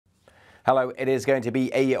Hello, it is going to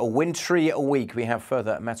be a wintry week. We have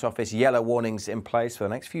further Met Office yellow warnings in place for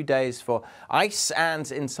the next few days for ice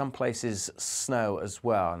and in some places snow as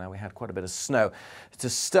well. Now we had quite a bit of snow to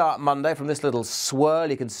start Monday from this little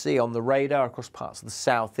swirl you can see on the radar across parts of the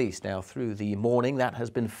southeast. Now through the morning that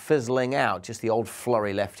has been fizzling out, just the old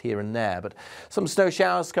flurry left here and there. But some snow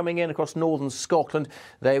showers coming in across northern Scotland.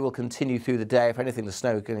 They will continue through the day. If anything, the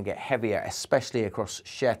snow is going to get heavier, especially across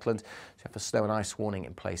Shetland. So we have a snow and ice warning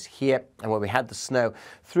in place here. And where we had the snow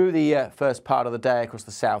through the first part of the day across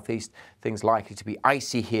the southeast, things likely to be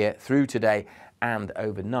icy here through today and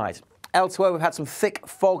overnight. Elsewhere, we've had some thick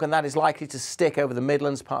fog, and that is likely to stick over the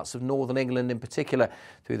Midlands, parts of northern England in particular,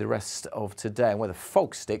 through the rest of today. And where the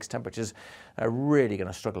fog sticks, temperatures are really going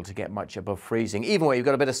to struggle to get much above freezing. Even where you've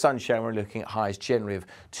got a bit of sunshine, we're looking at highs generally of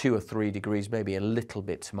 2 or 3 degrees, maybe a little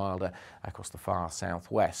bit milder across the far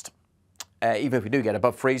southwest. Even if we do get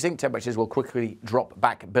above freezing, temperatures will quickly drop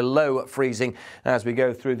back below freezing as we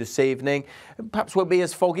go through this evening. Perhaps won't be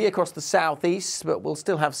as foggy across the southeast, but we'll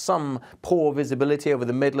still have some poor visibility over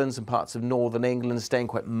the Midlands and parts of northern England, staying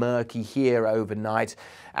quite murky here overnight.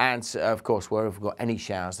 And of course, wherever we've got any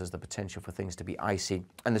showers, there's the potential for things to be icy.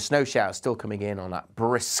 And the snow showers still coming in on that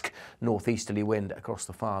brisk northeasterly wind across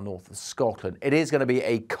the far north of Scotland. It is going to be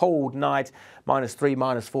a cold night, -3,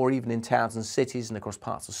 -4, even in towns and cities and across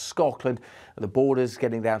parts of Scotland. The borders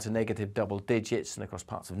getting down to negative double digits, and across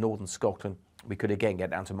parts of northern Scotland we could again get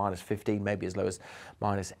down to -15, maybe as low as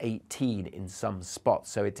 -18 in some spots.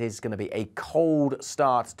 So it is going to be a cold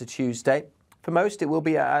start to Tuesday. For most, it will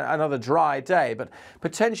be another dry day, but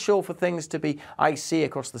potential for things to be icy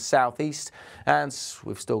across the southeast, and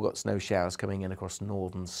we've still got snow showers coming in across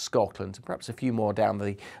northern Scotland, perhaps a few more down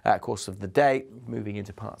the course of the day, moving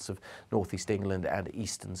into parts of northeast England and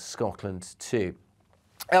eastern Scotland too.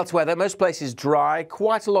 Elsewhere, though, most places dry,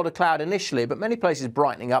 quite a lot of cloud initially, but many places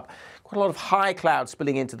brightening up. Quite a lot of high cloud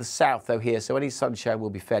spilling into the south, though, here, so any sunshine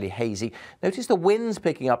will be fairly hazy. Notice the winds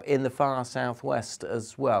picking up in the far southwest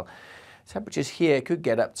as well. Temperatures here could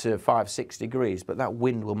get up to 5-6 degrees, but that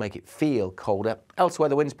wind will make it feel colder. Elsewhere,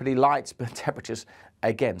 the wind's pretty light, but temperatures,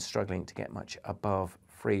 again, struggling to get much above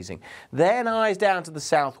freezing. Then eyes down to the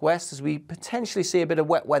southwest as we potentially see a bit of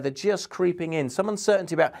wet weather just creeping in. Some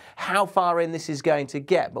uncertainty about how far in this is going to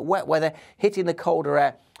get, but wet weather hitting the colder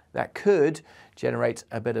air that could generate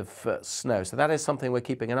a bit of snow. So that is something we're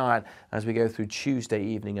keeping an eye on as we go through Tuesday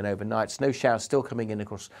evening and overnight. Snow showers still coming in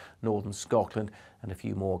across northern Scotland and a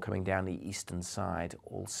few more coming down the eastern side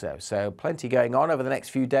also. So plenty going on over the next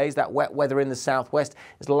few days. That wet weather in the southwest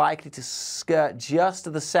is likely to skirt just to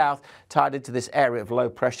the south, tied into this area of low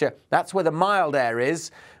pressure. That's where the mild air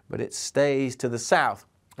is, but it stays to the south.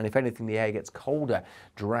 And if anything, the air gets colder,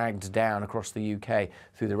 dragged down across the UK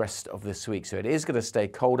through the rest of this week. So it is going to stay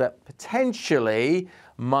colder, potentially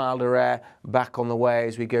milder air back on the way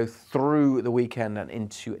as we go through the weekend and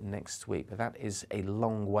into next week. But that is a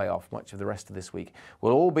long way off. Much of the rest of this week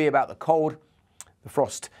will all be about the cold, the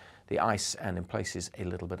frost, the ice, and in places a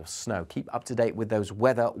little bit of snow. Keep up to date with those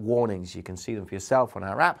weather warnings. You can see them for yourself on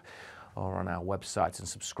our app or on our website, and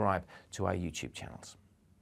subscribe to our YouTube channels.